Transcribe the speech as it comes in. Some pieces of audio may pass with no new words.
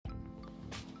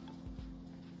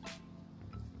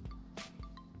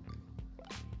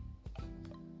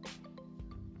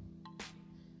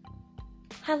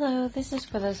Hello, this is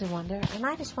For Those Who Wonder, and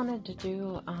I just wanted to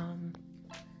do,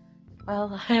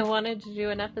 I wanted to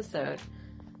do an episode.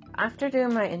 After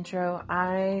doing my intro,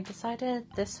 I decided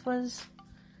this was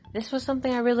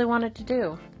something I really wanted to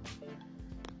do.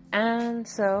 And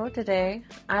so, today,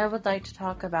 I would like to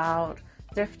talk about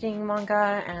thrifting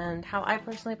manga and how I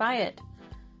personally buy it.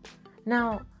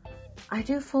 Now, I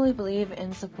do fully believe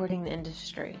in supporting the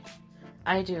industry.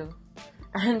 I do.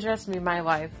 And trust me, my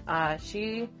wife,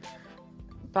 she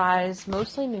buys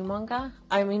mostly new manga.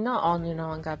 I mean, not all new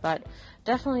manga, but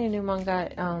definitely a new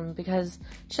manga, because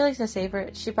she likes to savor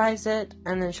it. She buys it,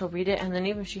 and then she'll read it, and then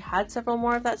even if she had several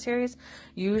more of that series,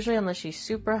 usually, unless she's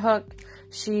super hooked,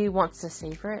 she wants to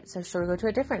savor it, so she'll go to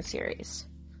a different series.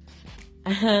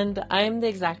 And I'm the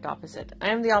exact opposite. I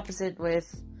am the opposite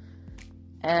with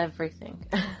everything.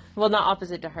 Well, not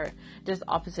opposite to her, just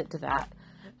opposite to that.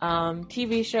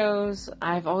 TV shows,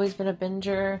 I've always been a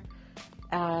binger.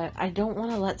 I don't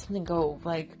want to let something go.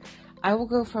 Like, I will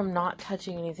go from not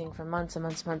touching anything for months and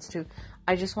months and months to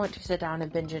I just want to sit down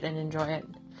and binge it and enjoy it.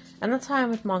 And that's how I'm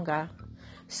with manga.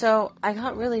 So, I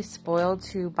got really spoiled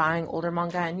to buying older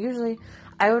manga, and usually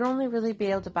I would only really be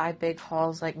able to buy big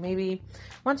hauls, like maybe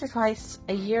once or twice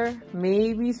a year,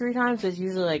 maybe 3 times. It's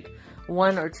usually like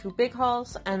 1 or 2 big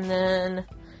hauls, and then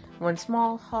 1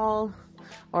 small haul,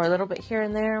 or a little bit here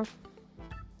and there.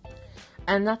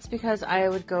 And that's because I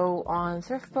would go on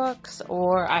thrift books,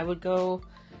 or I would go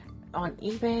on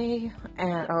eBay,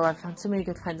 and I found so many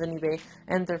good finds on eBay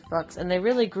and thrift books, and they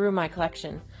really grew my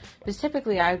collection. Because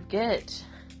typically I would get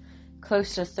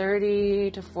close to 30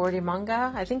 to 40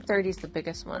 manga. I think 30 is the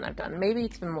biggest one I've done. Maybe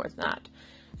it's been more than that.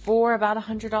 For about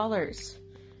 $100.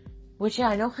 Which, yeah,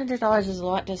 I know $100 is a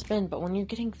lot to spend, but when you're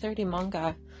getting 30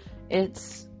 manga,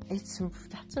 that's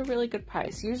a really good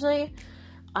price. Usually,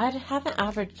 I haven't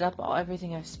averaged up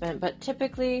everything I've spent, but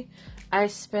typically I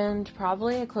spend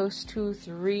probably close to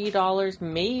 $3,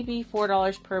 maybe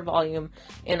 $4 per volume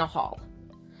in a haul.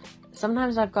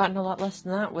 Sometimes I've gotten a lot less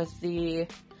than that with the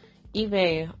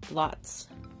eBay lots.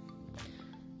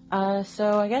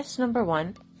 So I guess number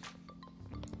 1,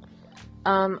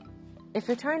 if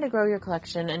you're trying to grow your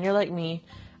collection and you're like me,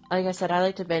 like I said, I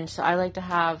like to binge, so I like to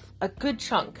have a good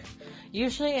chunk.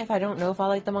 Usually, if I don't know if I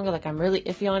like the manga, like I'm really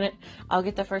iffy on it, I'll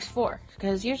get the first 4.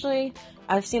 Because usually,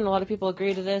 I've seen a lot of people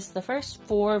agree to this, the first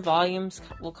 4 volumes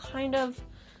will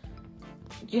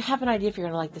you have an idea if you're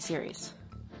going to like the series.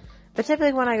 But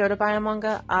typically when I go to buy a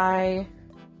manga, I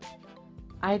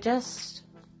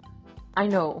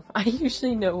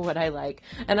usually know what I like.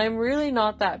 And I'm really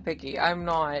not that picky. I'm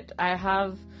not. I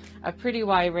have a pretty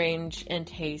wide range in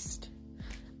taste.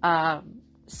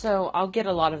 So I'll get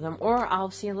a lot of them, or I'll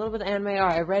see a little bit of anime, or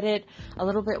I read it a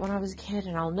little bit when I was a kid,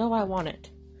 and I'll know I want it.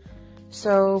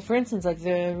 So, for instance, like the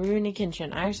Rurouni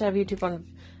Kenshin, I actually have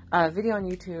video on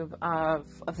YouTube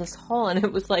of this haul, and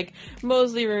it was like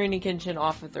mostly Rurouni Kenshin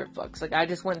off of thrift books. Like, I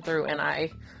just went through and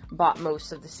I bought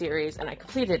most of the series, and I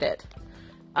completed it.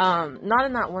 Not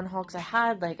in that one haul, because I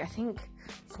had, like, I think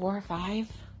 4 or 5,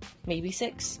 maybe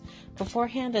 6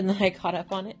 beforehand, and then I caught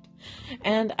up on it.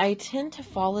 And I tend to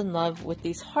fall in love with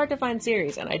these hard-to-find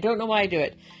series, and I don't know why I do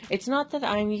it. It's not that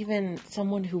I'm even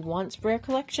someone who wants rare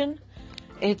collection.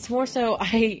 It's more so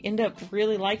I end up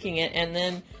really liking it, and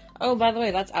then, oh, by the way,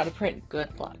 that's out of print.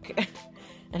 Good luck.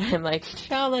 And I'm like,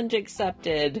 challenge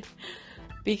accepted.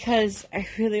 Because I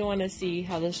really want to see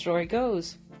how the story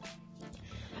goes.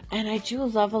 And I do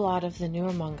love a lot of the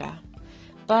newer manga.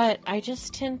 But I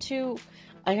just tend to,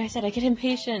 like I said, I get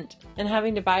impatient in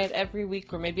having to buy it every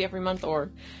week or maybe every month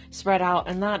or spread out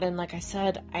and that. And like I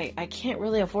said, I can't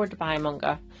really afford to buy a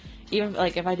manga. Even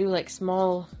like if I do like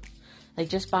small, like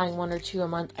just buying 1 or 2 a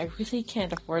month, I really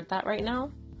can't afford that right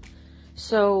now.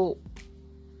 So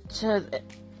to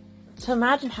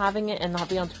imagine having it and not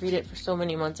being able to read it for so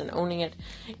many months and owning it,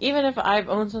 even if I've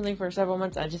owned something for several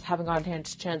months and I just haven't gotten a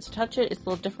chance to touch it, it's a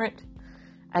little different.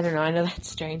 I don't know, I know that's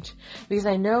strange, because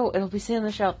I know it'll be sitting on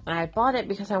the shelf, and I bought it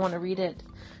because I want to read it,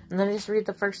 and then I just read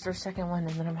the first or second one,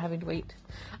 and then I'm having to wait.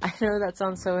 I know that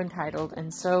sounds so entitled,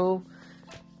 and so,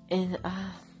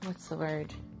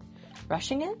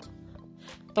 rushing it?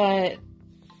 But,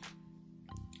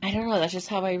 I don't know, that's just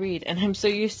how I read, and I'm so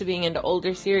used to being into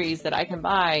older series that I can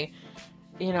buy,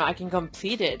 I can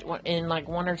complete it in like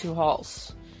 1 or 2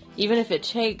 hauls. Even if it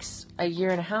takes a year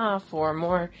and a half or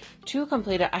more to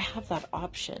complete it, I have that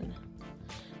option.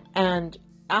 And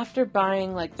after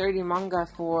buying like 30 manga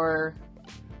for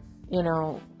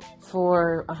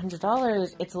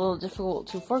 $100, it's a little difficult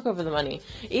to fork over the money.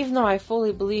 Even though I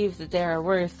fully believe that they are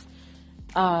worth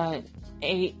 $8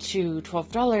 to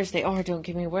 $12, they are, don't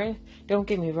get me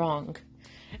wrong.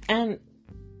 And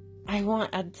I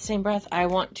want, at the same breath, I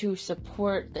want to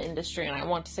support the industry, and I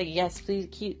want to say, yes, please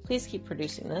keep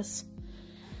producing this.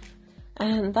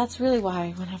 And that's really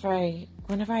why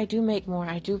whenever I do make more,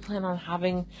 I do plan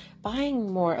on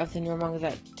buying more of the newer manga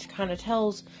that kind of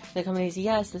tells the companies,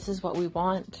 yes, this is what we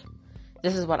want.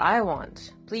 This is what I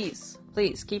want. Please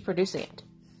keep producing it.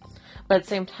 But at the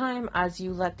same time, as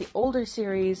you let the older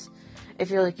series, if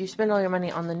you're like, you spend all your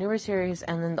money on the newer series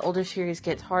and then the older series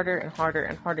gets harder and harder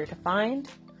and harder to find.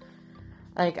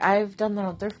 Like, I've done that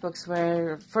on thrift books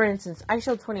where, for instance, I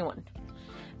showed 21.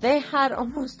 They had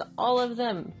almost all of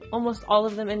them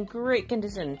in great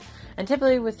condition. And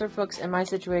typically with thrift books, in my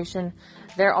situation,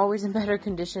 they're always in better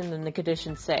condition than the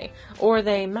conditions say. Or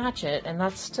they match it, and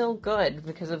that's still good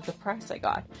because of the price I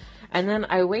got. And then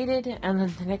I waited, and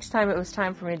then the next time it was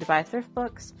time for me to buy thrift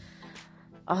books,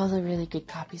 all the really good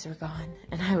copies were gone.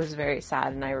 And I was very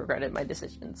sad, and I regretted my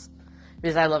decisions.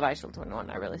 Because I love Eyeshield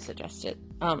 21, I really suggest it.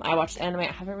 I watched the anime.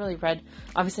 I haven't read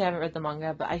the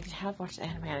manga, but I have watched the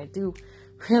anime, and I do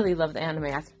really love the anime.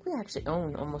 I think we actually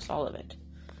own almost all of it.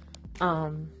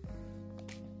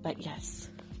 But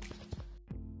yes.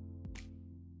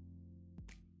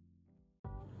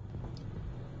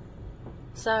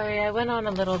 Sorry, I went on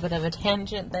a little bit of a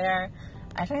tangent there.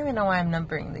 I don't even know why I'm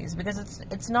numbering these, because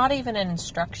it's not even an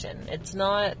instruction. It's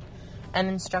not an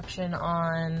instruction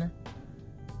on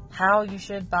how you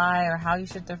should buy or how you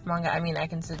should thrift manga. I mean, I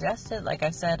can suggest it. Like I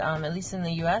said, at least in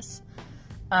the US,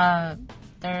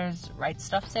 there's Right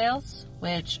Stuff sales,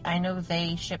 which I know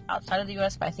they ship outside of the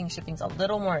US, but I think shipping's a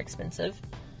little more expensive.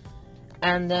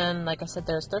 And then, like I said,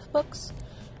 there's thrift books.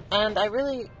 And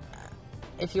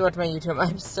if you watch my YouTube,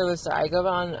 I'm so sorry. I go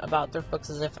on about thrift books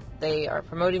as if they are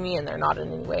promoting me, and they're not in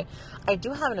any way. I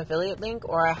do have an affiliate link,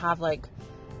 or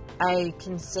I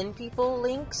can send people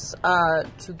links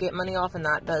to get money off, and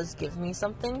that does give me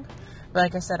something. But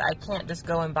like I said, I can't just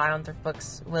go and buy on thrift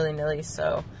books willy-nilly,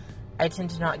 so I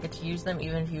tend to not get to use them,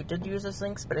 even if you did use those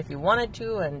links. But if you wanted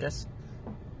to and just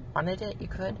wanted it, you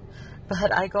could.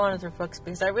 But I go on thrift books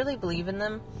because I really believe in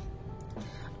them.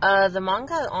 The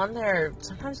manga on there,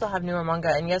 sometimes they'll have newer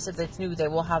manga, and yes, if it's new, they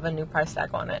will have a new price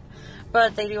tag on it.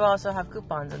 But they do also have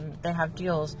coupons, and they have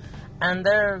deals. And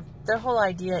their whole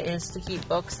idea is to keep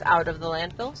books out of the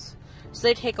landfills. So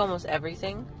they take almost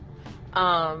everything.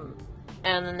 And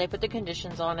then they put the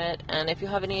conditions on it. And if you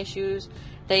have any issues,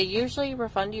 they usually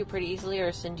refund you pretty easily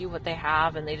or send you what they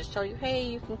have. And they just tell you, hey,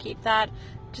 you can keep that.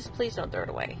 Just please don't throw it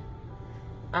away.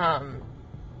 And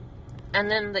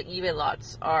then the eBay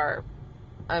lots are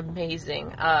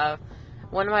amazing.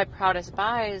 One of my proudest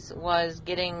buys was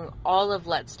getting all of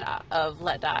Let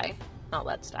Die,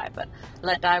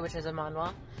 which is a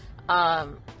manhwa.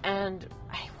 And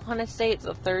I want to say it's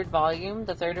the third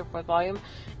or fourth volume.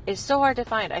 Is so hard to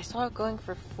find. I saw it going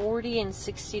for $40 and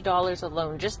 $60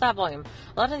 alone, just that volume.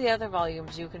 A lot of the other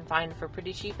volumes you can find for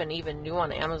pretty cheap and even new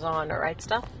on Amazon or Right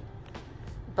Stuff.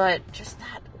 But just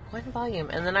that one volume.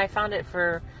 And then I found it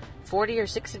for $40 or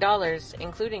 $60,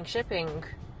 including shipping,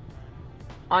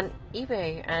 on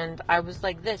eBay. And I was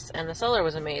like this, and the seller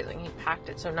was amazing. He packed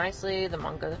it so nicely. The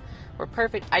manga were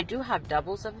perfect. I do have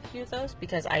doubles of a few of those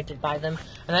because I did buy them.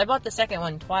 And I bought the second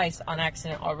one twice on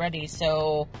accident already,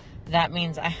 so that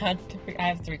means I have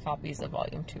 3 copies of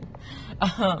volume 2.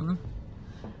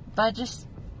 But just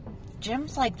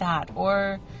gems like that.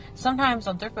 Or sometimes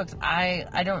on thrift books,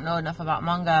 I don't know enough about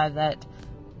manga that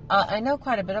I know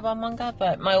quite a bit about manga,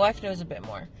 but my wife knows a bit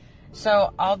more.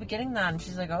 So I'll be getting that, and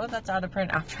she's like, oh, that's out of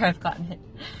print after I've gotten it.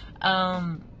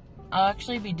 I'll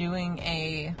actually be doing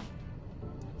a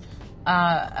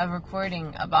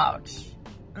recording about,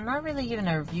 not really even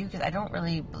a review, because I don't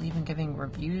really believe in giving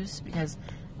reviews, because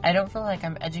I don't feel like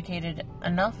I'm educated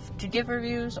enough to give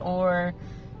reviews, or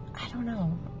I don't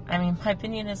know. I mean, my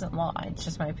opinion isn't law. It's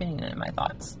just my opinion and my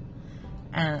thoughts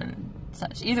and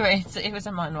such. Either way, it was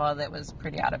a manhwa that was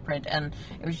pretty out of print, and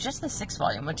it was just the 6th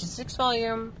volume, which is 6th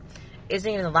volume isn't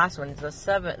even the last one. It's the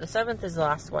 7th. The 7th is the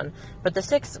last one, but the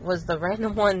 6th was the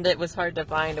random one that was hard to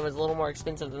find. It was a little more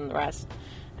expensive than the rest,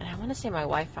 and I want to say my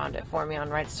wife found it for me on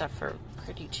Right Stuff for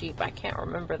pretty cheap. I can't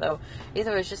remember though.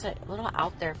 Either way, it was just a little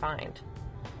out there find.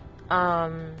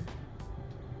 But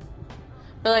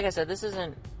like I said, this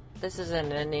isn't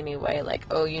in any way like,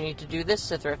 oh, you need to do this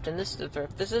to thrift and this to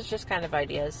thrift. This is just kind of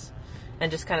ideas and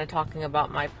just kind of talking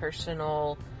about my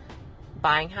personal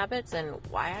buying habits and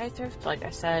why I thrift. Like I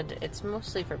said, it's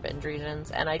mostly for binge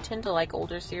reasons, and I tend to like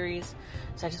older series,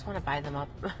 so I just want to buy them up.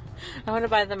 I want to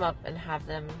buy them up and have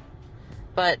them.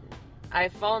 But I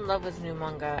fall in love with new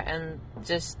manga, and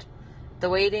just the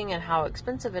waiting and how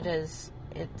expensive it is,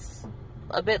 it's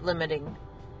a bit limiting.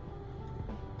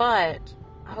 But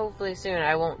hopefully soon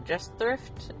I won't just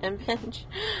thrift and binge,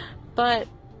 but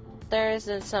there is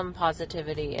some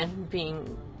positivity in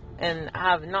being and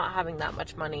not having that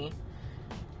much money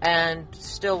and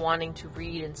still wanting to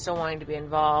read and still wanting to be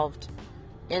involved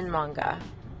in manga.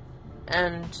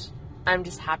 And I'm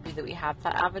just happy that we have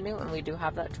that avenue and we do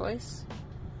have that choice.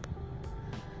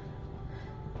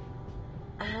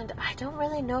 And I don't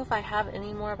really know if I have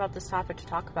any more about this topic to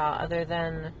talk about other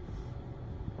than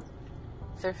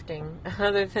thrifting.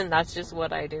 Other than that's just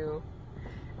what I do.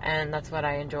 And that's what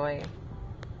I enjoy.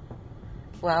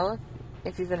 Well,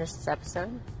 if you finished this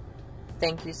episode,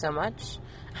 thank you so much.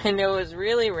 I know it was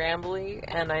really rambly,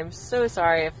 and I'm so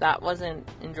sorry if that wasn't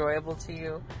enjoyable to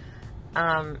you.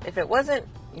 If it wasn't,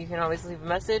 you can always leave a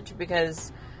message,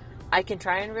 because I can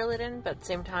try and reel it in, but at the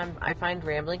same time, I find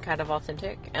rambling kind of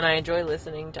authentic, and I enjoy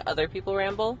listening to other people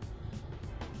ramble.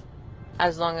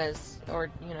 As long as,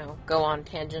 or, go on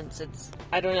tangents,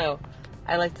 I don't know,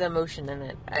 I like the emotion in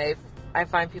it. I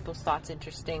find people's thoughts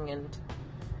interesting, and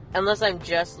unless I'm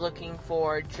just looking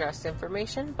for just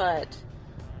information, but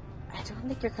I don't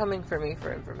think you're coming for me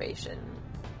for information.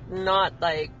 Not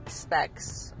like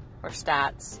specs or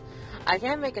stats. I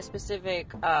can make a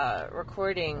specific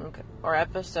recording or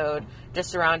episode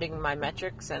just surrounding my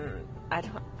metrics, and I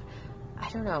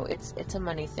don't know. It's a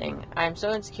money thing. I'm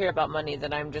so insecure about money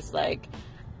that I'm just like,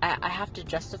 I have to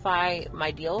justify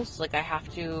my deals. Like, I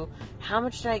have to, how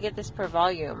much did I get this per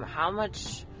volume? How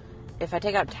much, if I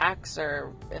take out tax,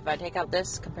 or if I take out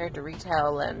this compared to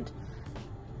retail, and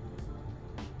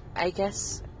I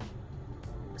guess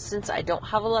since I don't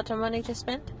have a lot of money to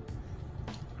spend,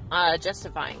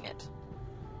 justifying it.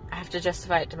 I have to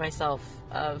justify it to myself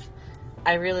of,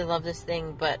 I really love this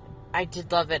thing, but I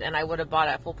did love it, and I would have bought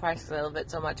it at full price because I love it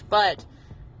so much, but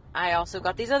I also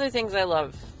got these other things I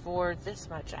love for this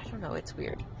much. I don't know, it's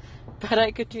weird. But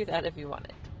I could do that if you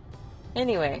wanted.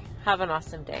 Anyway, have an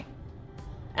awesome day.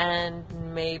 And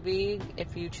maybe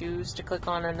if you choose to click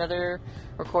on another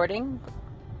recording,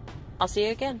 I'll see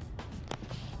you again.